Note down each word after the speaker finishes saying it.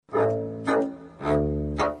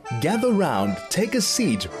Gather round, take a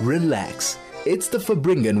seat, relax. It's the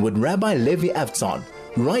Fabringen with Rabbi Levi Avtzon,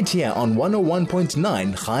 right here on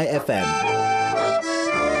 101.9 Chai FM.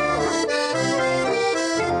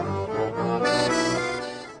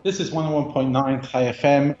 This is 101.9 Chai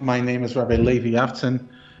FM. My name is Rabbi Levi Avtzon,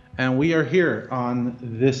 and we are here on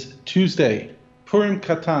this Tuesday, Purim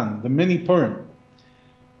Katan, the mini Purim.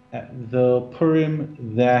 The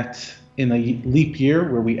Purim that in a leap year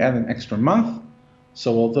where we add an extra month.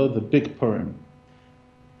 So although the big Purim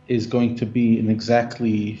is going to be in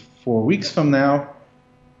exactly 4 weeks from now,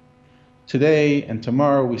 today and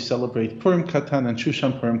tomorrow we celebrate Purim Katan and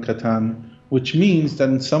Shushan Purim Katan, which means that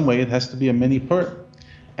in some way it has to be a mini Purim.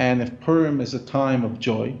 And if Purim is a time of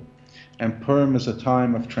joy, and Purim is a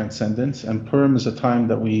time of transcendence, and Purim is a time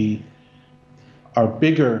that we are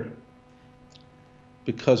bigger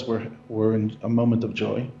because we're in a moment of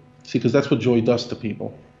joy. See, because that's what joy does to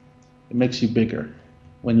people. It makes you bigger.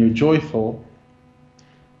 When you're joyful,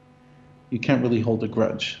 you can't really hold a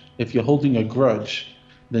grudge. If you're holding a grudge,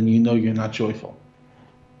 then you know you're not joyful.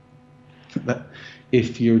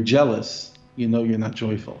 If you're jealous, you know you're not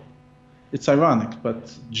joyful. It's ironic,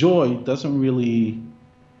 but joy doesn't really,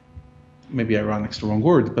 maybe ironic's the wrong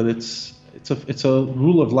word, but it's a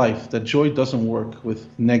rule of life that joy doesn't work with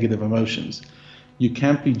negative emotions. You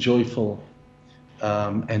can't be joyful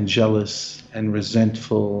and jealous and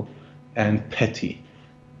resentful and petty.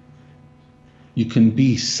 You can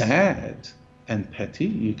be sad and petty.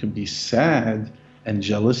 You can be sad and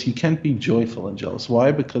jealous. You can't be joyful and jealous.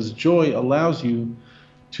 Why? Because joy allows you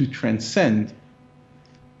to transcend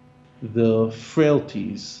the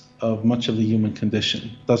frailties of much of the human condition.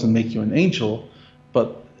 It doesn't make you an angel,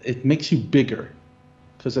 but it makes you bigger.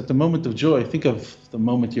 Because at the moment of joy, think of the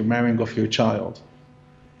moment you're marrying off your child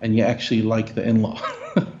and you actually like the in-law.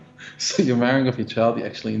 So you're marrying off your child, you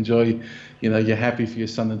actually enjoy, you're happy for your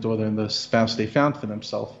son and daughter and the spouse they found for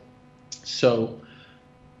themselves. So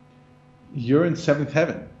you're in seventh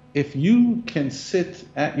heaven. If you can sit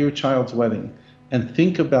at your child's wedding and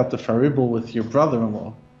think about the faribel with your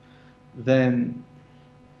brother-in-law, then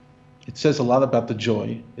it says a lot about the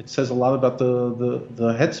joy. It says a lot about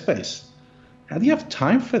the headspace. How do you have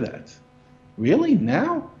time for that? Really?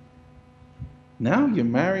 Now you're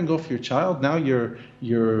marrying off your child. Now your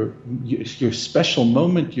special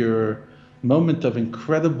moment, your moment of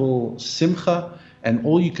incredible simcha, and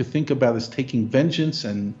all you could think about is taking vengeance.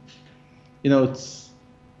 And it's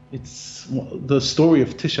the story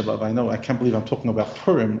of Tisha B'Av. I know I can't believe I'm talking about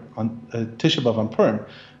Purim on Tisha B'Av on Purim,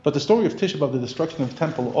 but the story of Tisha B'Av, the destruction of the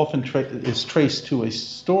temple, often is traced to a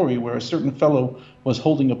story where a certain fellow was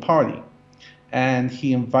holding a party, and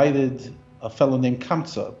he invited a fellow named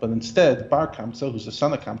Kamsa, but instead Bar Kamsa, who's the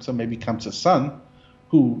son of Kamsa, maybe Kamsa's son,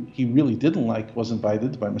 who he really didn't like, was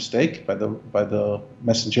invited by mistake by the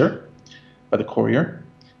messenger, by the courier,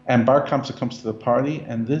 and Bar Kamsa comes to the party,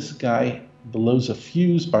 and this guy blows a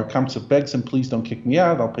fuse. Bar Kamsa begs him, please don't kick me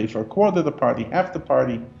out, I'll pay for a quarter of the party, half the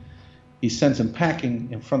party. He sends him packing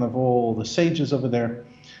in front of all the sages over there,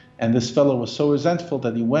 and this fellow was so resentful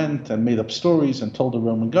that he went and made up stories and told the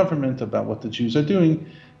Roman government about what the Jews are doing.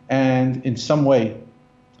 And in some way,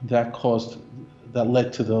 that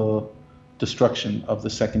led to the destruction of the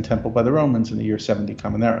Second Temple by the Romans in the year 70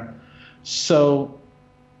 Common Era. So,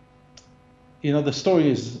 the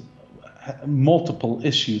story is multiple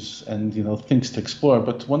issues and, things to explore.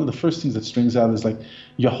 But one of the first things that strings out is like,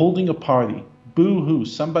 you're holding a party, boo-hoo,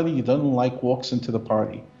 somebody you don't like walks into the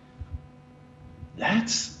party.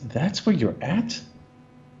 That's where you're at?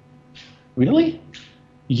 Really?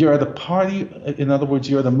 You're at a party, in other words,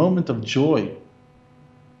 you're at a moment of joy,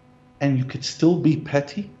 and you could still be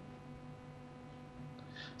petty?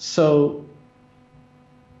 So,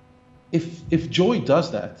 if joy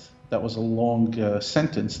does that was a long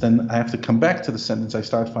sentence, then I have to come back to the sentence I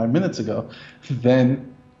started 5 minutes ago.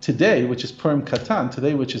 Then today, which is Purim Katan,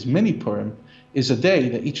 today, which is mini Purim, is a day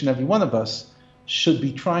that each and every one of us should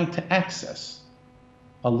be trying to access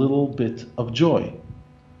a little bit of joy.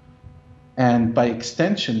 And by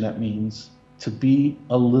extension, that means to be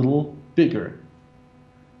a little bigger.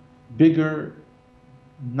 Bigger,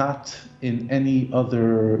 not in any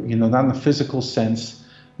other, not in a physical sense,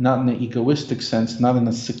 not in an egoistic sense, not in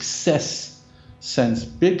a success sense,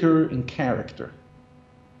 bigger in character.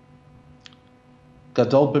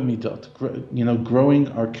 Gadol b'midot, growing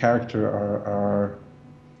our character, our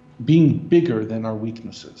being bigger than our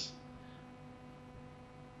weaknesses.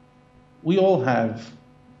 We all have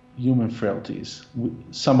human frailties,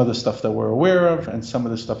 some of the stuff that we're aware of and some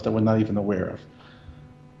of the stuff that we're not even aware of.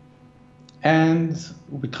 And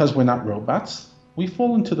because we're not robots, we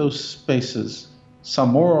fall into those spaces some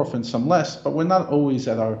more often, some less, but we're not always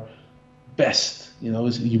at our best.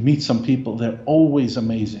 You meet some people, they're always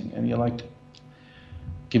amazing, and you're like,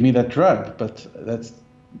 give me that drug, but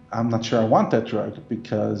I'm not sure I want that drug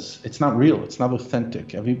because it's not real, it's not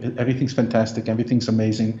authentic. Everything's fantastic, everything's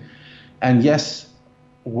amazing. And yes,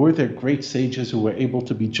 were there great sages who were able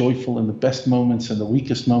to be joyful in the best moments and the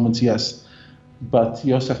weakest moments? Yes. But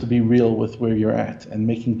you also have to be real with where you're at, and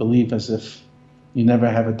making believe as if you never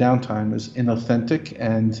have a downtime is inauthentic,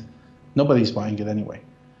 and nobody's buying it anyway.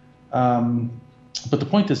 But the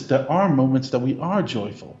point is, there are moments that we are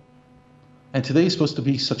joyful. And today is supposed to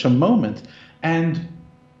be such a moment. And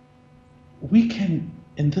we can,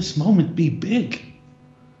 in this moment, be big.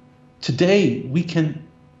 Today, we can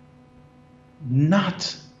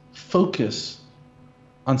not focus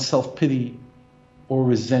on self-pity or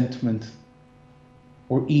resentment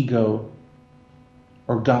or ego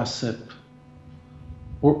or gossip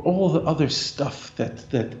or all the other stuff that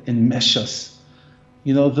enmesh us.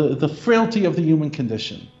 The frailty of the human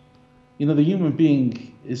condition. The human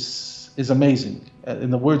being is amazing.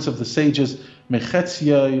 In the words of the sages,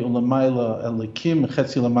 mechetzia ulamayla elikim,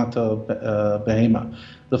 mechetzia lamata behema.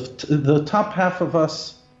 The top half of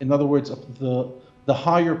us, in other words, the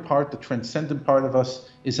higher part, the transcendent part of us,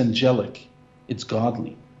 is angelic. It's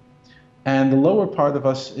godly. And the lower part of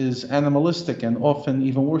us is animalistic, and often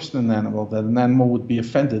even worse than an animal, that an animal would be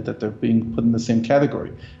offended that they're being put in the same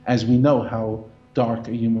category, as we know how dark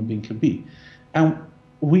a human being could be. And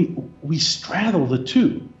we straddle the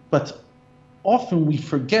two, but often we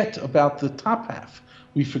forget about the top half.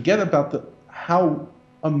 We forget about how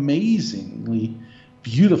amazingly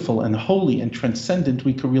beautiful and holy and transcendent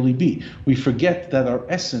we could really be. We forget that our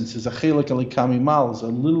essence is a chelek elikam imal, is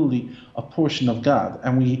literally a portion of God,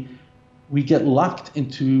 and we get locked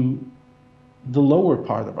into the lower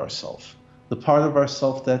part of ourself, the part of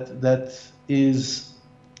ourself that is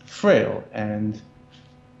frail and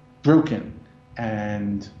broken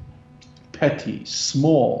and petty,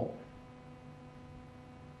 small,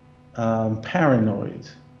 paranoid,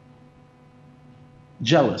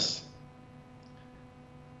 jealous.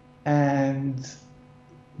 And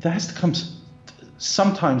that has to come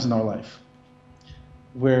sometimes in our life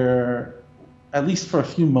where, at least for a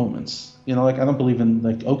few moments, I don't believe in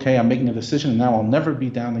okay, I'm making a decision and now I'll never be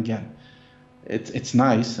down again. It's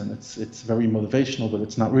nice and it's very motivational, but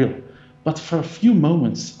it's not real. But for a few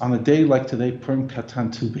moments on a day like today, Purim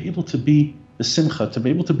Katan, to be able to be the simcha, to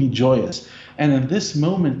be able to be joyous, and in this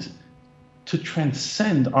moment to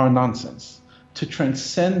transcend our nonsense, to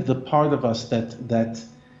transcend the part of us that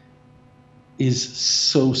is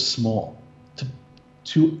so small,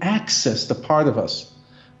 to access the part of us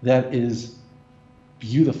that is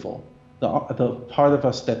beautiful, the part of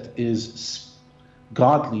us that is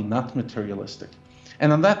godly, not materialistic.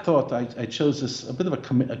 And on that thought, I chose a bit of a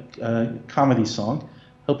comedy song.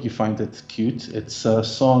 Hope you find it cute. It's a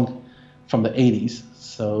song from the 80s,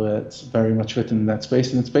 so it's very much written in that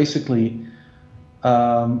space. And it's basically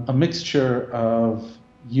a mixture of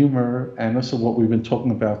humor and also what we've been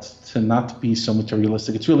talking about, to not be so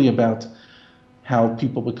materialistic. It's really about how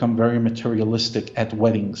people become very materialistic at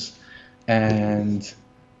weddings. And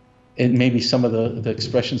it maybe some of the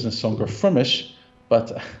expressions in the song are frumish,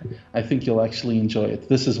 but I think you'll actually enjoy it.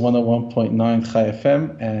 This is 101.9 Chai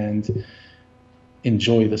FM, and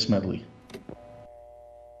enjoy this medley.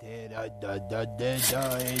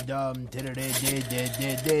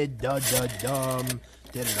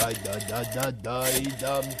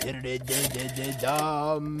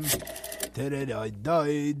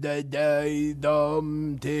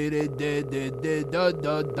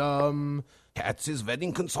 Katz's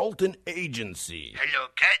Wedding Consultant Agency. Hello,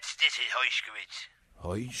 Katz, this is Heuschkewitz.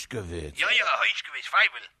 Heuschkewitz? Ja, Heuschkewitz,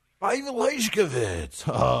 Feivel. Feivel Heuschkewitz.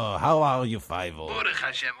 Oh, how are you, Feivel? Baruch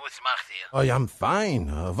Hashem, what's macht ihr? Oh, I'm fine.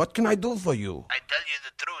 What can I do for you? I tell you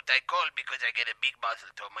the truth, I called because I get a big mazel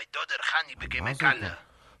tov. My daughter Chani became a Kala.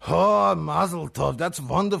 Oh, mazel tov, that's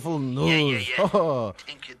wonderful news. Yeah. Oh,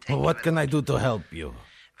 Thank you. what can I do to help you?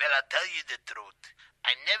 Well, I'll tell you the truth.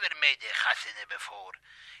 I never made a chasene before,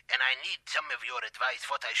 and I need some of your advice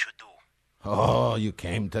what I should do. Oh, you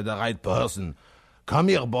came to the right person. Come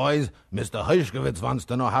here, boys. Mr. Heuschkewitz wants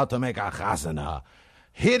to know how to make a chasana.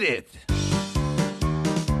 Hit it!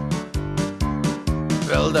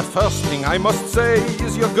 Well, the first thing I must say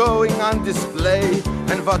is you're going on display.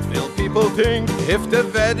 And what will people think if the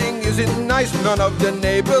wedding isn't nice? None of the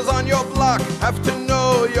neighbors on your block have to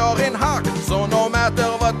know you're in hock. So no matter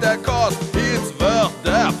what the cost, it's worth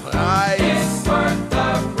the price. It's worth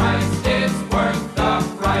the price, it's worth the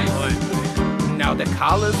price. Now the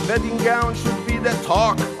Carla's wedding gown should be the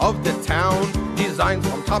talk of the town. designed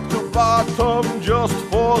from top to bottom just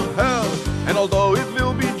for her. And although it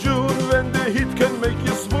will be June when the heat can make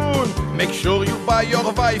you swoon, make sure you buy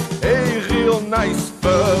your wife a real nice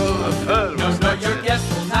fur. No, your guests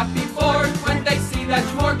will not be bored when they see that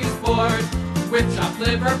smorgasbord with chopped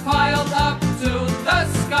liver piled up to the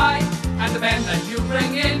sky. And the band that you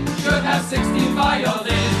bring in should have 16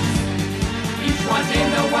 violins, each one in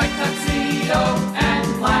a white tuxedo and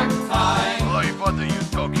black tie. Boy, what are you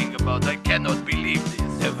talking about? I cannot believe this.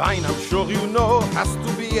 The wine, I'm sure you know, has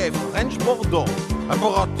to be a French Bordeaux,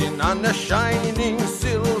 brought in on a shining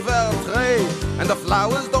silver tray. And the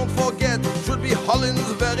flowers, don't forget, should be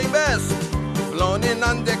Holland's very best, flown in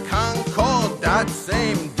on the Concorde that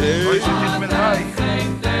same day. On that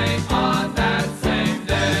same day, on that same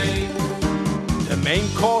day. The main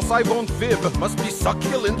course, I won't fib, must be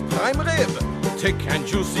succulent prime rib, thick and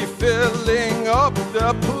juicy, filling up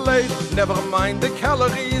the plate. Never mind the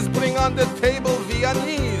calories, bring on the table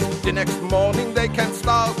Viennese. The next morning they can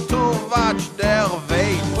start to watch their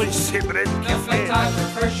weight. The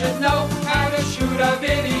photographer should know how to shoot a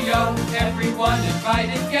video. Everyone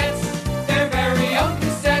invited gets their very own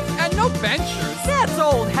cassette. And no benchers. That's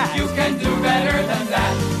old hat. You can do better than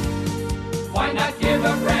that. Why not give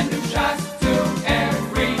a brand new shot to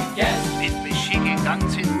every guest? Mit beschicke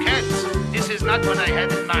guns in cats. This is not what I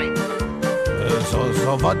had in mind.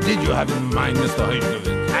 So what did you have in mind, Mr.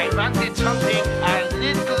 Heischkewitz? I wanted something a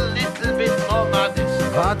little bit more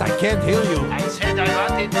modest. What? I can't hear you. I said I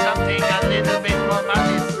wanted something a little bit more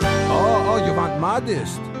modest. Oh, you want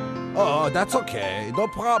modest? Oh, that's okay, no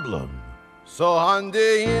problem. So on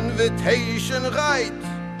the invitation write,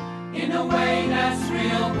 In a way that's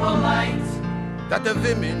real polite, that the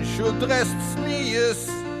women should dress sneeze,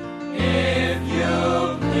 if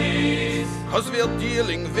you please. 'cause we're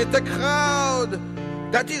dealing with a crowd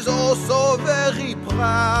that is also very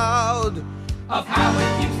proud Of how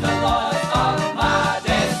it keeps the laws of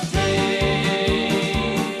modesty.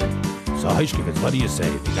 So Heischkewitz, what do you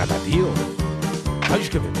say? You got a deal?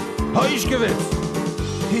 Heischkewitz!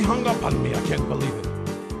 He hung up on me, I can't believe it.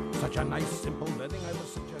 Such a nice, simple wedding I was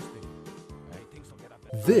suggesting. Things will get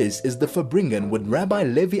up. This is the Fabringen with Rabbi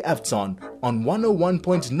Levi Avtzon on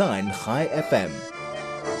 101.9 Chai FM.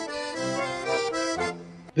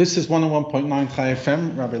 This is 101.9 Chai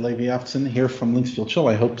FM, Rabbi Levi Avtzon here from Linksfield Shul.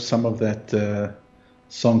 I hope some of that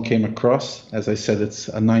song came across. As I said, it's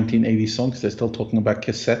a 1980 song because they're still talking about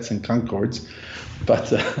cassettes and Concords.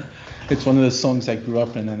 But it's one of the songs I grew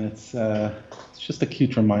up in, and it's just a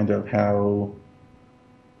cute reminder of how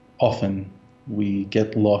often we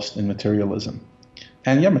get lost in materialism.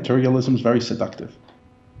 And yeah, materialism is very seductive.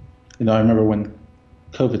 You know, I remember when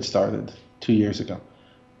COVID started 2 years ago,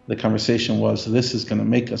 the conversation was, this is going to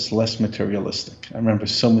make us less materialistic. I remember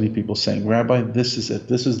so many people saying, Rabbi, this is it.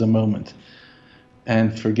 This is the moment.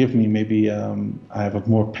 And forgive me, maybe I have a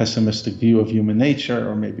more pessimistic view of human nature,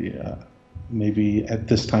 or maybe at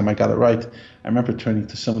this time I got it right. I remember turning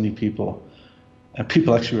to so many people, and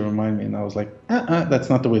people actually remind me, and I was like, that's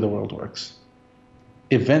not the way the world works.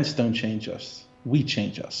 Events don't change us. We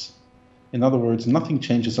change us. In other words, nothing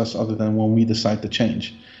changes us other than when we decide to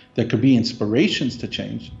change. There could be inspirations to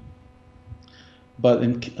change, but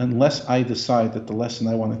unless I decide that the lesson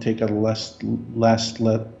I want to take out of the last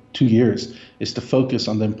 2 years is to focus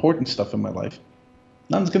on the important stuff in my life,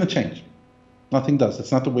 nothing's going to change. Nothing does.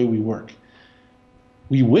 That's not the way we work.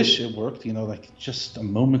 We wish it worked, you know, like just a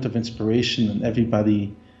moment of inspiration and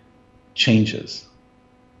everybody changes.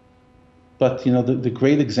 But, you know, the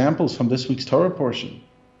great examples from this week's Torah portion.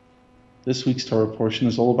 This week's Torah portion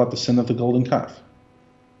is all about the sin of the golden calf.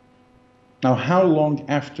 Now, how long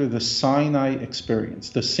after the Sinai experience,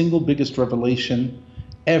 the single biggest revelation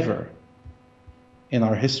ever in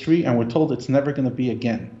our history, and we're told it's never going to be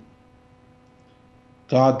again,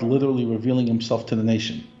 God literally revealing himself to the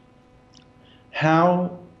nation.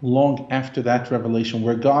 How long after that revelation,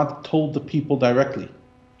 where God told the people directly,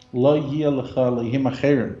 Lo yeh lecha Elohim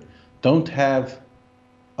acherim, don't have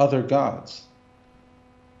other gods,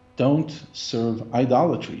 don't serve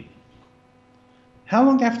idolatry. How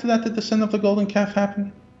long after that did the sin of the golden calf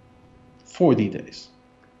happen? 40 days.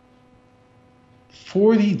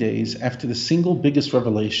 40 days after the single biggest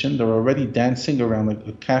revelation, they're already dancing around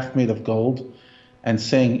a calf made of gold and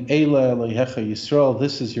saying, Eila Elohecha Yisrael,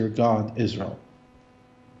 this is your God, Israel.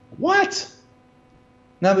 What?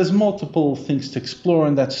 Now there's multiple things to explore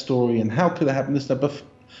in that story, and how could it happen, this, that, but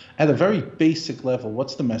at a very basic level,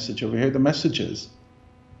 what's the message over here? The message is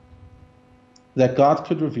that God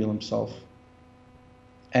could reveal himself,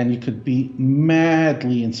 and you could be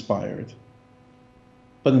madly inspired.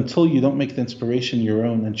 But until you don't make the inspiration your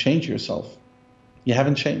own and change yourself, you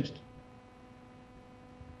haven't changed.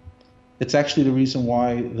 It's actually the reason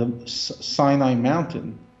why the Sinai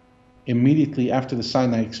mountain, immediately after the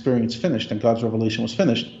Sinai experience finished and God's revelation was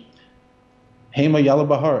finished, Hema Yala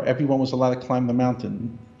Bahar, everyone was allowed to climb the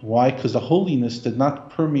mountain. Why? Because the holiness did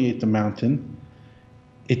not permeate the mountain.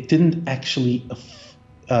 It didn't actually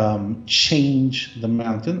change the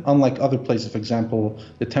mountain, unlike other places, for example,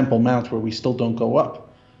 the Temple Mount, where we still don't go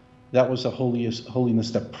up. That was a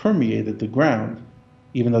holiness that permeated the ground,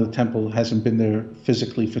 even though the temple hasn't been there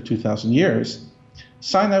physically for 2,000 years.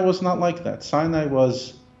 Sinai was not like that. Sinai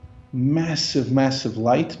was massive, massive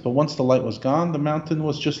light, but once the light was gone, the mountain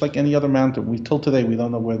was just like any other mountain. Till today, we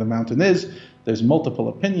don't know where the mountain is. There's multiple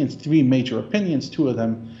opinions, 3 major opinions, 2 of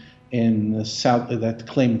them in the south that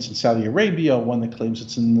claim it's in Saudi Arabia, 1 that claims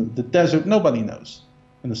it's in the desert. Nobody knows.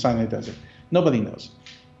 In the Sinai desert. Nobody knows.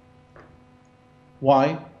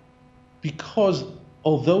 Why? Because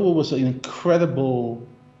although it was an incredible,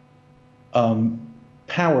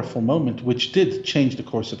 powerful moment, which did change the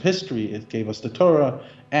course of history, it gave us the Torah,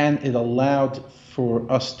 and it allowed for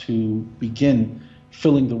us to begin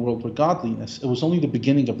filling the world with godliness, it was only the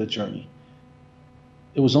beginning of the journey.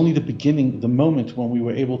 It was only the beginning, the moment when we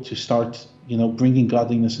were able to start, bringing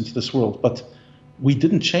godliness into this world. But we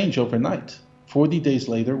didn't change overnight. 40 days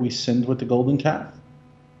later, we sinned with the golden calf.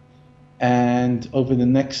 And over the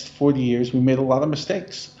next 40 years, we made a lot of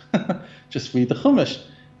mistakes. Just read the Chumash.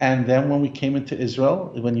 And then when we came into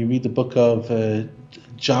Israel, when you read the book of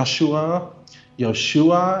Joshua,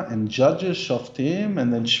 Yoshua, and Judges, Shoftim,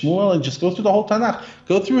 and then Shmuel, and just go through the whole Tanakh.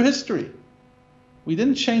 Go through history. We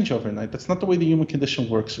didn't change overnight. That's not the way the human condition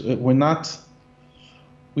works. We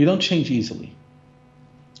don't change easily,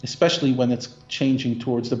 especially when it's changing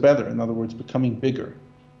towards the better. In other words, becoming bigger.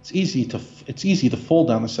 It's easy to fall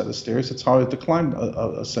down a set of stairs. It's harder to climb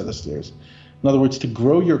a set of stairs. In other words, to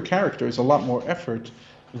grow your character is a lot more effort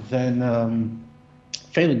than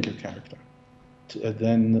failing your character,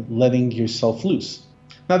 than letting yourself loose.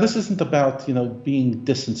 Now, this isn't about being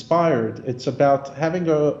disinspired. It's about having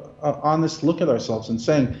a honest look at ourselves and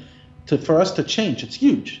saying, for us to change, it's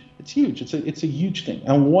huge. It's huge. It's a huge thing.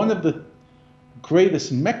 And one of the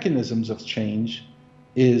greatest mechanisms of change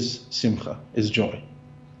is simcha, is joy.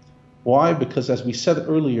 Why? Because as we said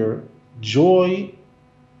earlier, joy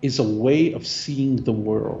is a way of seeing the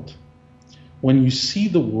world. When you see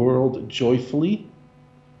the world joyfully,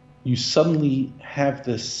 you suddenly have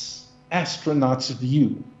this astronaut's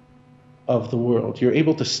view of the world. You're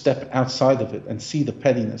able to step outside of it and see the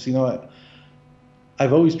pettiness.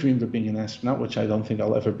 I've always dreamed of being an astronaut, which I don't think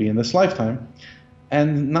I'll ever be in this lifetime.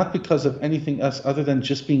 And not because of anything else other than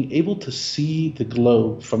just being able to see the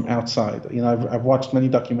globe from outside. I've watched many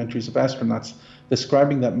documentaries of astronauts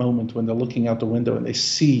describing that moment when they're looking out the window and they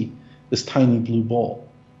see this tiny blue ball.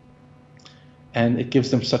 And it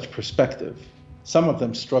gives them such perspective. Some of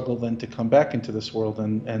them struggle then to come back into this world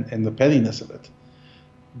and the pettiness of it.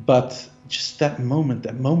 But just that moment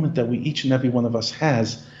that we, each and every one of us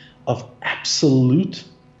has of absolute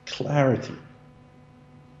clarity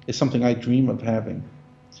is something I dream of having.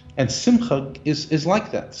 And simcha is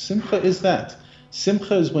like that. Simcha is that.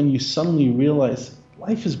 Simcha is when you suddenly realize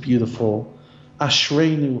life is beautiful.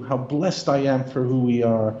 Ashreinu, how blessed I am for who we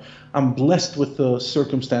are. I'm blessed with the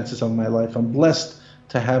circumstances of my life. I'm blessed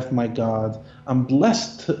to have my God. I'm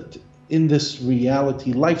blessed in this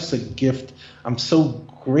reality. Life's a gift. I'm so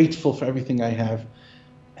grateful for everything I have.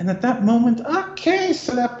 And at that moment, okay,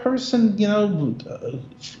 so that person,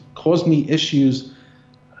 caused me issues.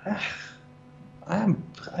 I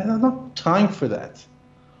don't have time for that.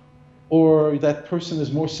 Or that person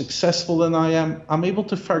is more successful than I am. I'm able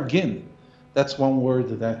to fargin. That's one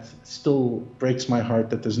word that still breaks my heart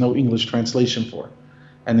that there's no English translation for.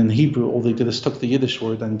 And in Hebrew, all they did is took the Yiddish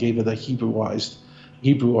word and gave it a Hebrewized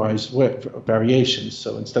variation.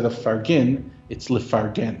 So instead of fargin, it's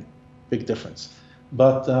lefargen. Big difference.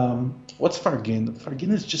 But what's fargin?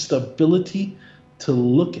 Fargin is just the ability to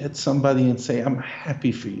look at somebody and say, I'm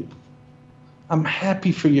happy for you. I'm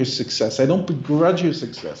happy for your success. I don't begrudge your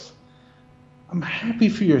success. I'm happy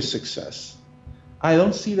for your success. I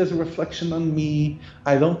don't see it as a reflection on me.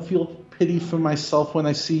 I don't feel pity for myself when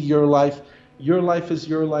I see your life. Your life is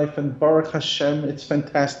your life, and Baruch Hashem, it's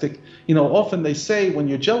fantastic. Often they say when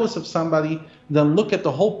you're jealous of somebody, then look at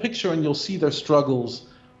the whole picture and you'll see their struggles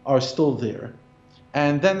are still there.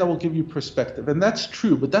 And then that will give you perspective. And that's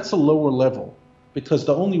true, but that's a lower level, because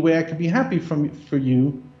the only way I can be happy for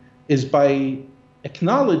you is by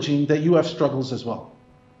acknowledging that you have struggles as well.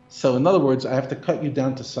 So in other words, I have to cut you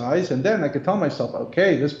down to size, and then I can tell myself,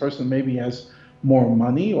 okay, this person maybe has more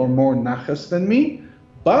money or more nachas than me,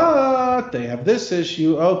 but they have this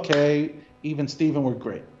issue. Okay, even Stephen, we're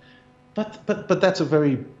great. But that's a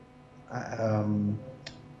very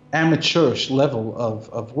amateurish level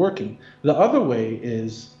of working. The other way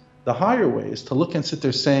is, the higher way is to look and sit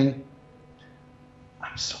there saying,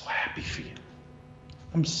 I'm so happy for you.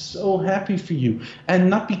 I'm so happy for you. And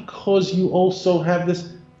not because you also have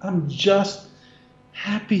this, I'm just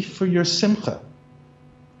happy for your simcha.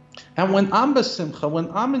 And when I'm besimcha,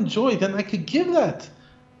 when I'm in joy, then I could give that.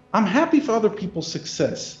 I'm happy for other people's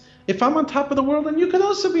success. If I'm on top of the world, then you can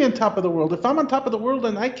also be on top of the world. If I'm on top of the world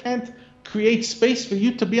and I can't create space for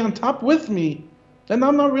you to be on top with me, then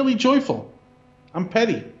I'm not really joyful. I'm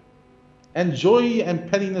petty. And joy and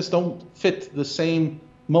pettiness don't fit the same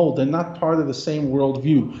mold. They're not part of the same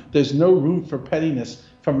worldview. There's no room for pettiness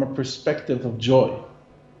from a perspective of joy.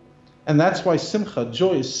 And that's why simcha,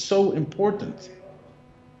 joy, is so important.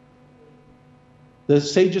 The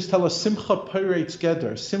sages tell us, simcha pirates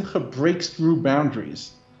geder. Simcha breaks through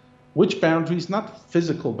boundaries. Which boundaries? Not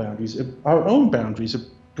physical boundaries, our own boundaries. It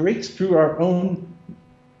breaks through our own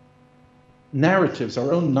narratives,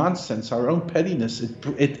 our own nonsense, our own pettiness.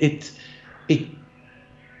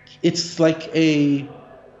 It's like a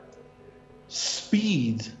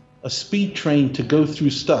speed train to go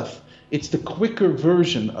through stuff. It's the quicker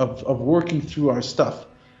version of working through our stuff.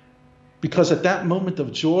 Because at that moment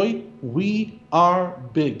of joy, we are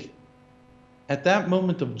big. At that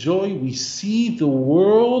moment of joy, we see the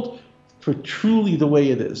world for truly the way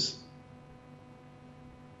it is.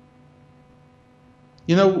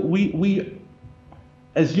 You know, we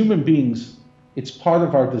as human beings, it's part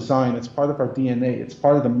of our design, it's part of our DNA, it's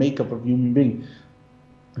part of the makeup of human being,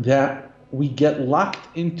 that we get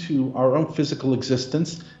locked into our own physical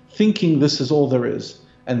existence, thinking this is all there is.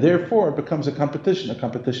 And therefore, it becomes a competition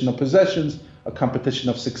of possessions, a competition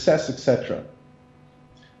of success, etc.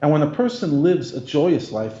 And when a person lives a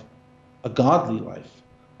joyous life, a godly life,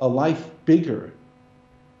 a life bigger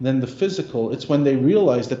than the physical, it's when they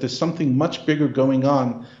realize that there's something much bigger going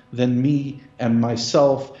on than me and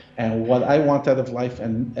myself and what I want out of life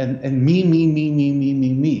and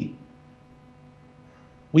me.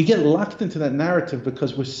 We get locked into that narrative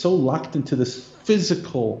because we're so locked into this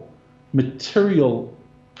physical, material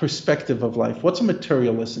perspective of life. What's a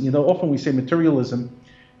materialism? You know, often we say materialism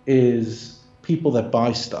is people that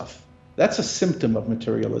buy stuff. That's a symptom of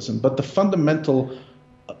materialism. But the fundamental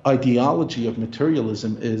ideology of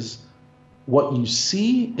materialism is what you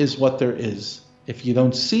see is what there is. If you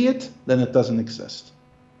don't see it, then it doesn't exist.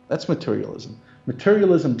 That's materialism.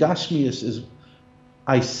 Materialism, Gashmius, is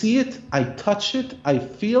I see it, I touch it, I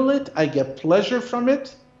feel it, I get pleasure from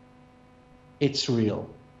it. It's real.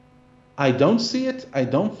 I don't see it, I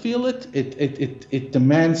don't feel it. It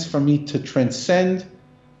demands for me to transcend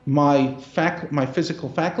my physical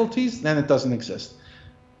faculties, then it doesn't exist.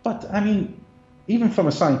 But I mean, even from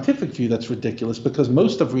a scientific view, that's ridiculous because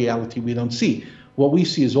most of reality we don't see. What we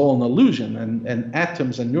see is all an illusion, and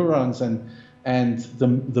atoms and neurons and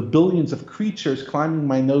the billions of creatures climbing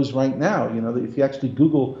my nose right now. You know, if you actually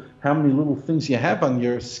Google how many little things you have on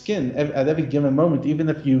your skin at every given moment, even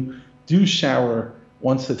if you do shower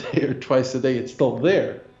once a day or twice a day, it's still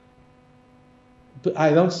there. But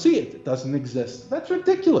I don't see it. It doesn't exist. That's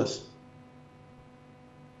ridiculous.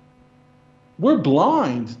 We're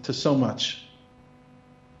blind to so much.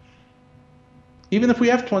 Even if we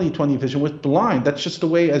have 20/20 vision, we're blind. That's just the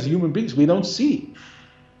way as human beings, we don't see.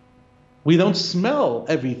 We don't smell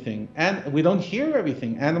everything, and we don't hear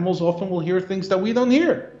everything. Animals often will hear things that we don't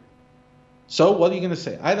hear. So what are you going to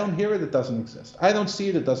say? I don't hear it, it doesn't exist. I don't see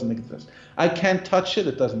it, it doesn't exist. I can't touch it,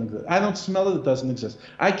 it doesn't exist. I don't smell it, it doesn't exist.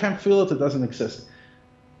 I can't feel it, it doesn't exist.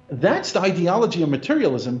 That's the ideology of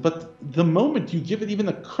materialism, but the moment you give it even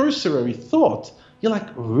a cursory thought, you're like,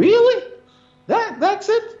 really? That's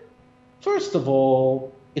it? First of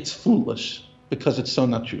all, it's foolish because it's so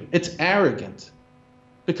not true. It's arrogant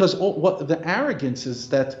because what the arrogance is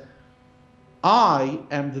that I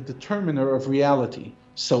am the determiner of reality.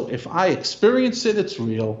 So if I experience it, it's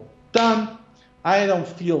real. Done. I don't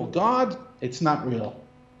feel God, it's not real.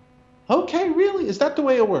 Okay, really? Is that the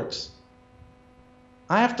way it works?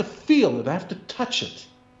 I have to feel it. I have to touch it.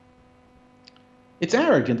 It's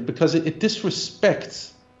arrogant because it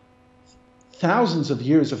disrespects thousands of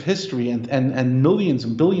years of history and millions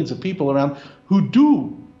and billions of people around who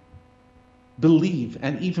do believe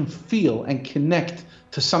and even feel and connect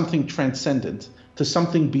to something transcendent, to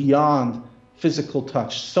something beyond physical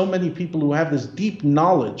touch. So many people who have this deep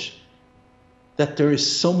knowledge that there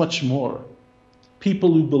is so much more.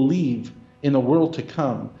 People who believe in a world to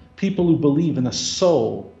come. People who believe in a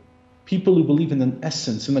soul. People who believe in an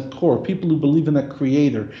essence, in a core. People who believe in a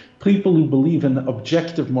creator. People who believe in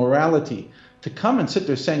objective morality. To come and sit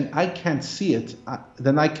there saying, I can't see it,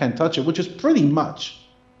 then I can't touch it, which is pretty much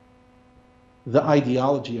the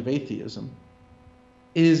ideology of atheism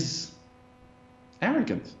is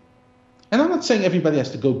arrogant. And I'm not saying everybody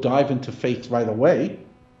has to go dive into faith right away.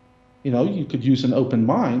 You could use an open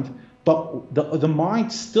mind, but the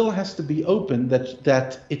mind still has to be open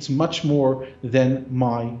that it's much more than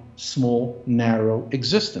my small, narrow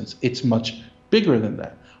existence. It's much bigger than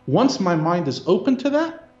that. Once my mind is open to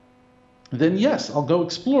that, then yes, I'll go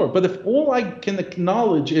explore. But if all I can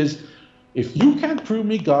acknowledge is, if you can't prove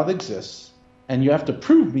me God exists, and you have to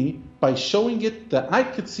prove me by showing it that I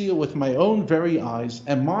could see it with my own very eyes,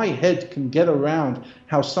 and my head can get around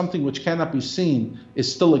how something which cannot be seen is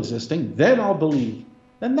still existing, then I'll believe.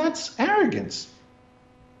 Then that's arrogance.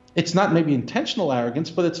 It's not maybe intentional arrogance,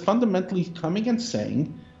 but it's fundamentally coming and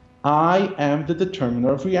saying, I am the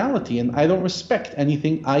determiner of reality, and I don't respect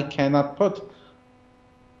anything I cannot put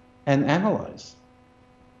and analyze.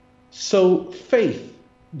 So faith,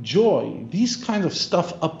 joy, these kind of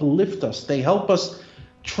stuff uplift us. They help us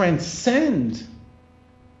transcend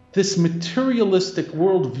this materialistic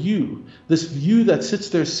worldview, this view that sits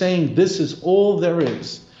there saying, this is all there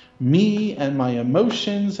is. Me and my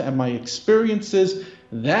emotions and my experiences,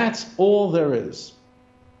 that's all there is.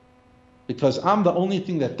 Because I'm the only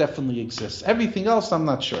thing that definitely exists. Everything else, I'm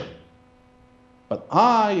not sure. But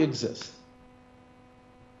I exist.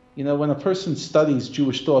 When a person studies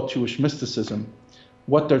Jewish thought, Jewish mysticism,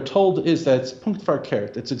 what they're told is that it's punkt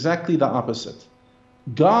verkehrt. It's exactly the opposite.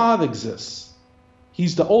 God exists.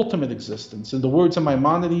 He's the ultimate existence. In the words of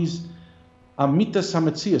Maimonides, amitas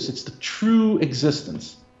hametzius, it's the true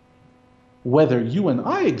existence. Whether you and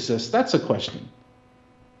I exist, that's a question.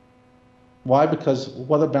 Why? Because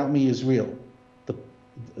what about me is real?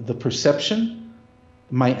 The perception,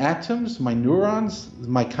 my atoms, my neurons,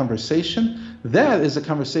 my conversation, that is a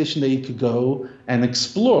conversation that you could go and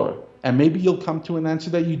explore. And maybe you'll come to an answer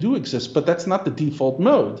that you do exist, but that's not the default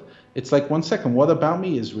mode. It's like, 1 second, what about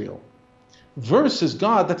me is real? Versus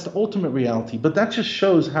God, that's the ultimate reality. But that just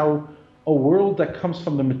shows how a world that comes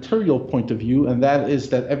from the material point of view, and that is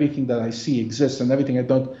that everything that I see exists and everything I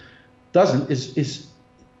don't doesn't, is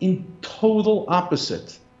in total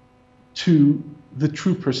opposite to the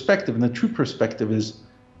true perspective. And the true perspective is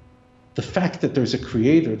the fact that there's a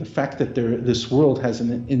creator, the fact that this world has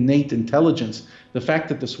an innate intelligence, the fact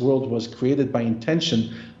that this world was created by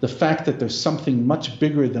intention, the fact that there's something much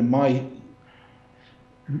bigger than my,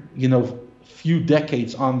 few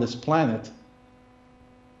decades on this planet.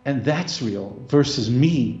 And that's real versus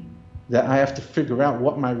me, that I have to figure out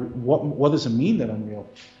what does it mean that I'm real.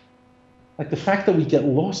 Like the fact that we get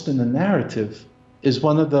lost in the narrative is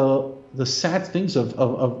one of the sad things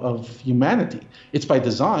of humanity. It's by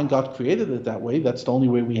design. God created it that way. That's the only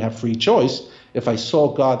way we have free choice. If I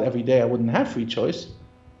saw God every day, I wouldn't have free choice.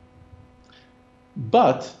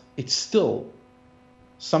 But it's still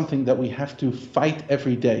something that we have to fight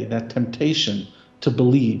every day, that temptation to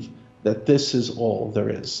believe that this is all there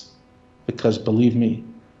is. Because believe me,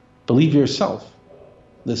 believe yourself,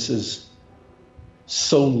 this is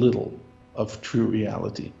so little of true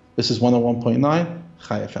reality. This is 101.9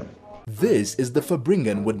 Chai FM. This is the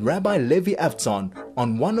Fabringen with Rabbi Levi Avtzon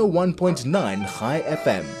on 101.9 Chai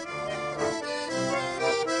FM.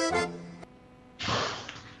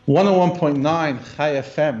 101.9 Chai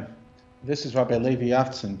FM. This is Rabbi Levi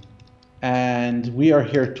Avtzon. And we are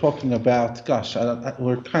here talking about,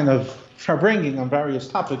 we're kind of Fabringing on various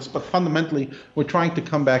topics, but fundamentally we're trying to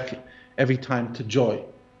come back every time to joy.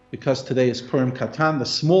 Because today is Purim Katan, the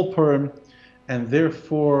small Purim, and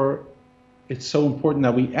therefore it's so important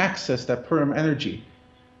that we access that Purim energy.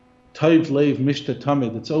 Tov Lev Mishta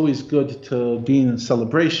Tamid. It's always good to be in a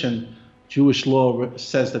celebration. Jewish law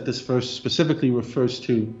says that this verse specifically refers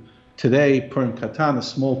to today, Purim Katan, a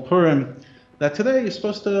small Purim, that today you're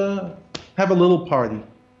supposed to have a little party,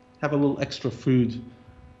 have a little extra food,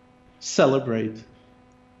 celebrate.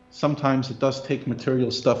 Sometimes it does take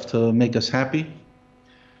material stuff to make us happy,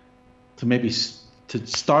 to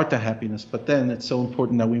start the happiness, but then it's so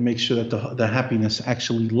important that we make sure that the happiness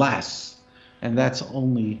actually lasts. And that's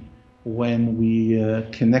only when we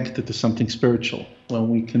connect it to something spiritual, when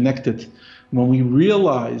we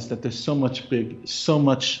realize that there's something so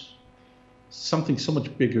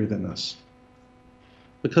much bigger than us.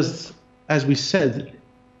 Because as we said,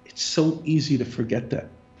 it's so easy to forget that.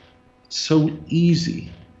 It's so easy.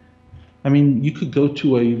 I mean, you could go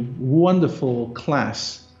to a wonderful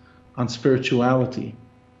class on spirituality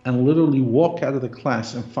and literally walk out of the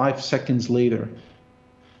class and 5 seconds later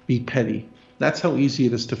be petty. That's how easy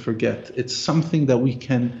it is to forget. It's something that we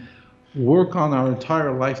can work on our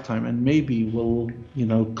entire lifetime, and maybe we'll,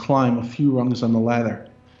 climb a few rungs on the ladder.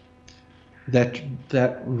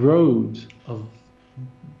 That road of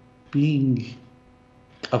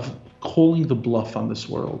of calling the bluff on this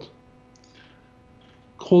world.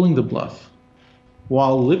 Calling the bluff.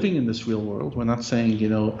 While living in this real world, we're not saying,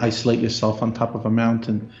 isolate yourself on top of a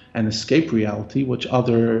mountain and escape reality, which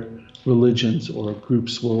other religions or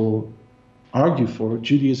groups will argue for.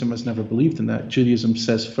 Judaism has never believed in that. Judaism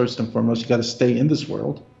says, first and foremost, you got to stay in this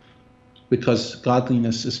world because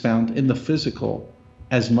godliness is found in the physical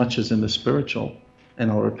as much as in the spiritual. And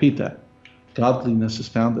I'll repeat that. Godliness is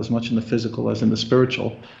found as much in the physical as in the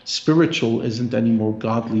spiritual. Spiritual isn't any more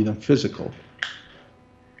godly than physical.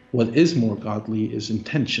 What is more godly is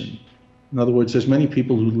intention. In other words, there's many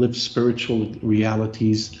people who live spiritual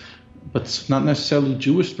realities, but it's not necessarily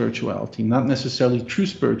Jewish spirituality, not necessarily true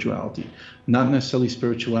spirituality, not necessarily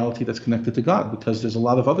spirituality that's connected to God, because there's a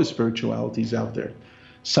lot of other spiritualities out there.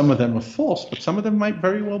 Some of them are false, but some of them might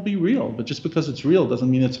very well be real. But just because it's real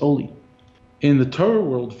doesn't mean it's holy. In the Torah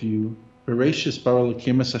worldview, Bereshis bara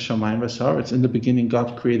Elokim es hashamayim v'haaretz, in the beginning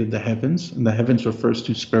God created the heavens, and the heavens refers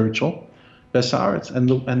to spiritual, v'haaretz,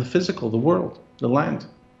 and the physical, the world, the land.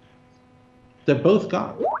 They're both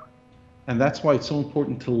God. And that's why it's so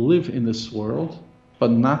important to live in this world,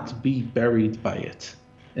 but not to be buried by it.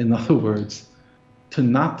 In other words, to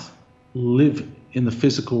not live in the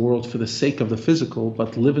physical world for the sake of the physical,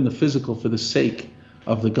 but live in the physical for the sake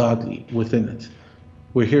of the godly within it.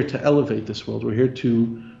 We're here to elevate this world. We're here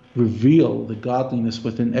to reveal the godliness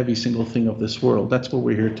within every single thing of this world. That's what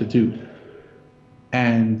we're here to do.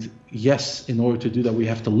 And yes, in order to do that, we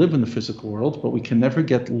have to live in the physical world, but we can never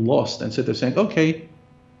get lost and sit there saying, okay,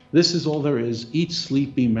 this is all there is. Eat,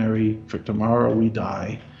 sleep, be merry, for tomorrow we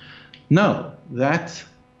die. No, that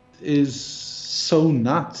is so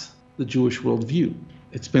not the Jewish worldview.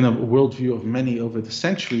 It's been a worldview of many over the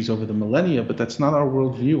centuries, over the millennia, but that's not our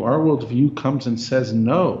worldview. Our worldview comes and says,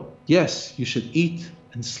 no, yes, you should eat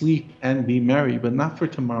and sleep and be merry, but not for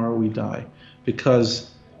tomorrow we die.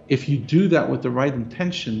 Because if you do that with the right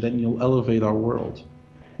intention, then you'll elevate our world.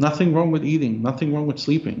 Nothing wrong with eating, nothing wrong with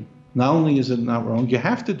sleeping. Not only is it not wrong, you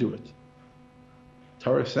have to do it.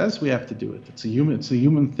 Torah says we have to do it. It's a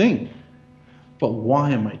human thing. But why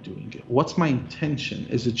am I doing it? What's my intention?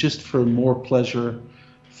 Is it just for more pleasure,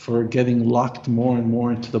 for getting locked more and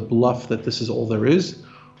more into the bluff that this is all there is?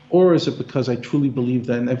 Or is it because I truly believe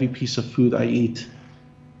that in every piece of food I eat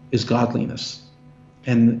is godliness,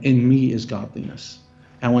 and in me is godliness?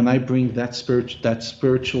 And when I bring that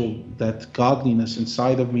godliness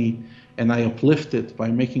inside of me, and I uplift it by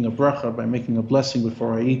making a bracha, by making a blessing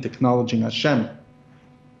before I eat, acknowledging Hashem,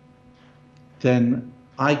 then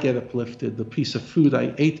I get uplifted. The piece of food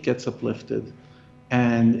I ate gets uplifted.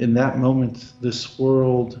 And in that moment, this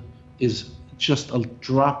world is just a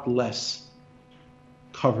drop less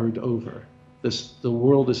covered over. The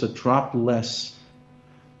world is a drop less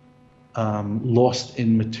lost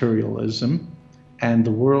in materialism. And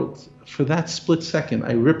the world, for that split second,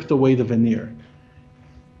 I ripped away the veneer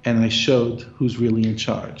and I showed who's really in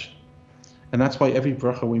charge. And that's why every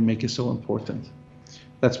bracha we make is so important.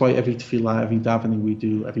 That's why every tefillah, every davening we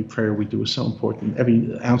do, every prayer we do is so important.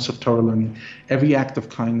 Every ounce of Torah learning, every act of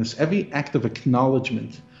kindness, every act of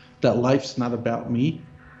acknowledgement that life's not about me,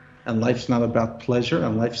 and life's not about pleasure,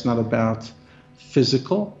 and life's not about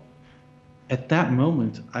physical. At that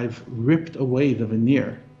moment, I've ripped away the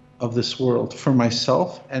veneer of this world for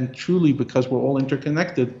myself, and truly, because we're all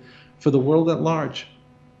interconnected, for the world at large.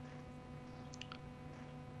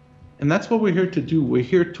 And that's what we're here to do. We're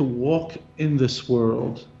here to walk in this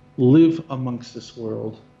world, live amongst this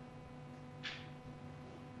world,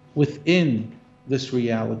 within this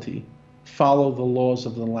reality, follow the laws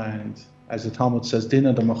of the land. As the Talmud says,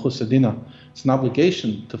 Dina da Machusa Dina. It's an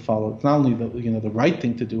obligation to follow. It's not only the right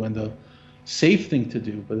thing to do and the safe thing to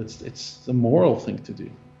do, but it's the moral thing to do.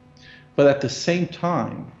 But at the same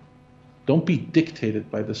time, don't be dictated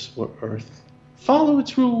by this earth. Follow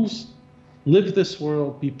its rules. Live this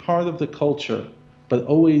world, be part of the culture, but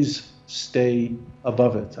always stay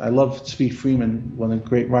above it. I love Tzvi Freeman, one of the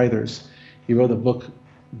great writers. He wrote a book,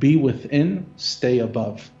 Be Within, Stay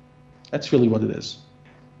Above. That's really what it is.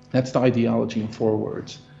 That's the ideology in 4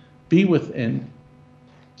 words. Be within,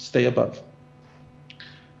 stay above.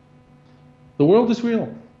 The world is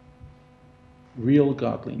real. Real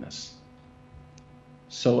godliness.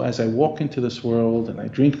 So as I walk into this world and I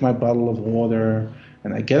drink my bottle of water,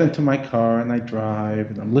 and I get into my car and I drive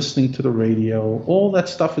and I'm listening to the radio, all that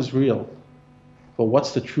stuff is real. But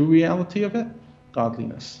what's the true reality of it?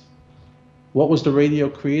 Godliness. What was the radio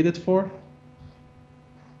created for?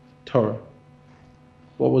 Torah.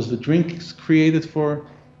 What was the drinks created for?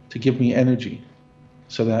 To give me energy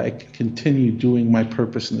so that I can continue doing my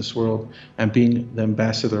purpose in this world and being the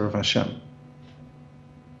ambassador of Hashem.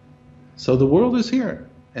 So the world is here,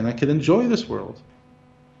 and I could enjoy this world.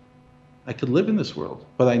 I could live in this world,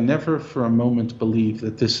 but I never for a moment believe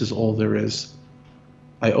that this is all there is.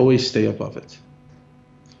 I always stay above it.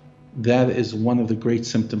 That is one of the great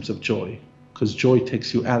symptoms of joy, because joy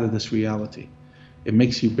takes you out of this reality. It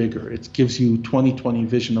makes you bigger. It gives you 20/20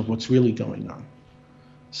 vision of what's really going on.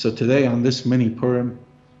 So today on this mini Purim,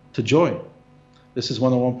 to joy. This is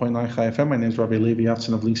 101.9 Chai FM. My name is Rabbi Levi,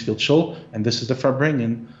 Avtzon of Linksfield Shul, and this is the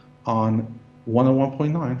Farbrengen on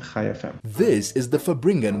 101.9 Chai FM. This is the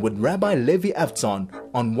Farbrengen with Rabbi Levi Avtzon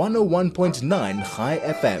on 101.9 Chai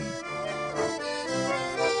FM.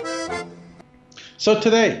 So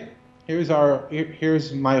today,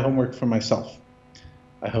 here's my homework for myself.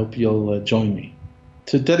 I hope you'll join me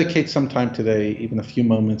to dedicate some time today, even a few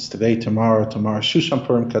moments today, tomorrow, Shushan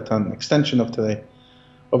Purim Katan, an extension of today,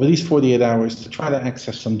 over these 48 hours to try to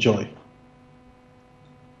access some joy.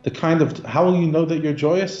 How will you know that you're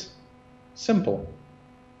joyous? Simple.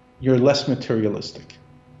 You're less materialistic.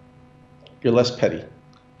 You're less petty.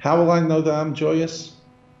 How will I know that I'm joyous?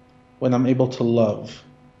 When I'm able to love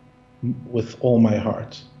with all my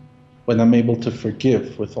heart. When I'm able to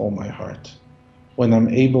forgive with all my heart. When I'm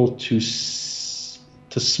able to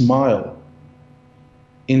smile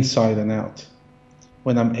inside and out.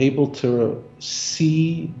 When I'm able to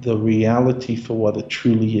see the reality for what it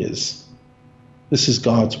truly is. This is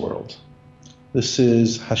God's world. This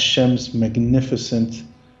is Hashem's magnificent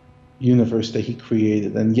universe that He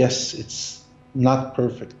created. And yes, it's not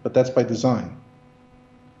perfect, but that's by design.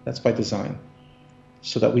 That's by design,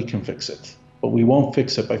 so that we can fix it. But we won't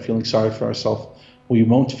fix it by feeling sorry for ourselves. We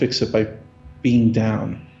won't fix it by being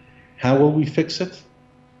down. How will we fix it?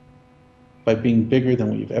 By being bigger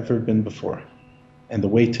than we've ever been before. And the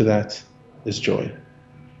way to that is joy.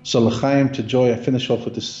 So l'chaim, to joy, I finish off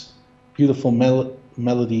with this beautiful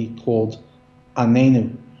melody called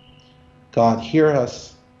Anenu. God, hear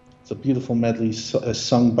us. It's a beautiful medley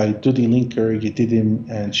sung by Dudi Linker, Yedidim,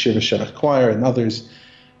 and Shir V'Sherach Choir, and others.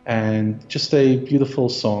 And just a beautiful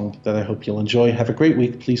song that I hope you'll enjoy. Have a great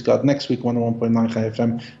week. Please God, next week, 101.9 Chai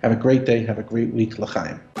FM. Have a great day. Have a great week.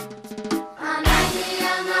 L'chaim.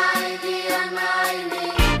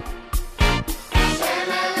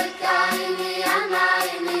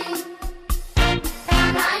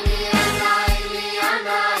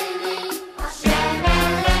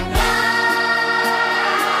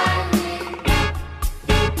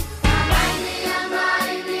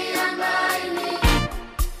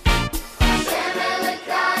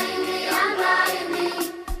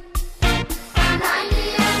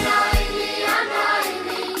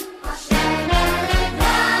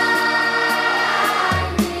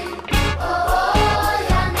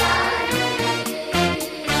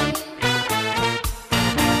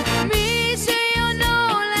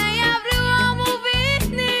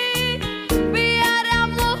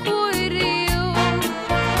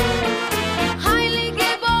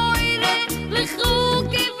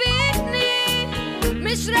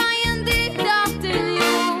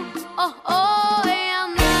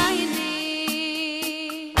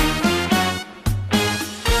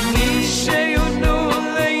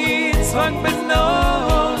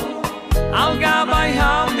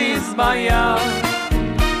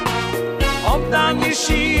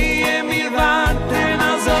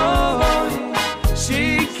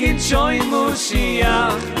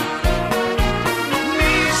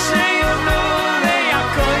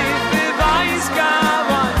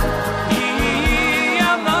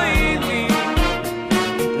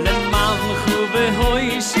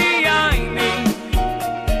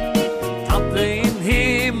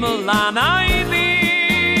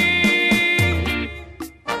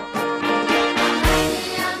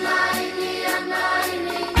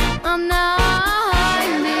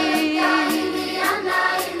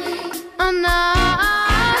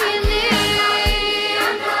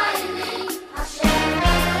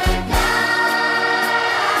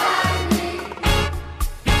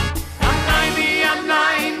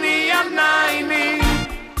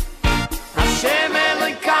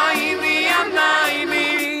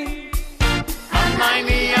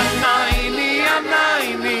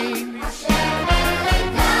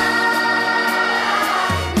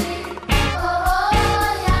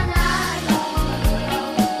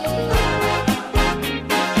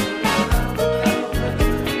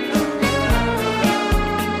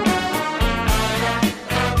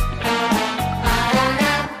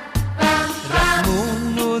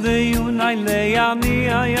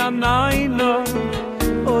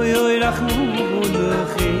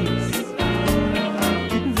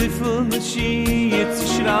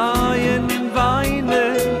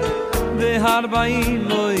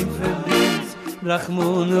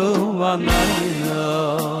 Rachmunu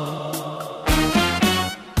Alayna.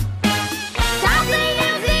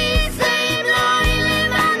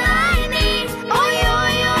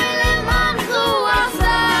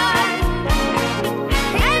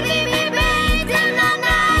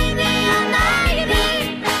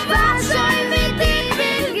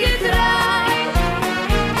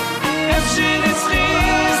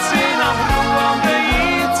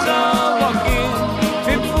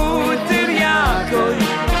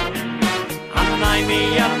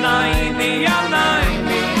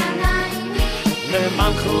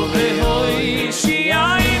 Manchu ve'hoi shi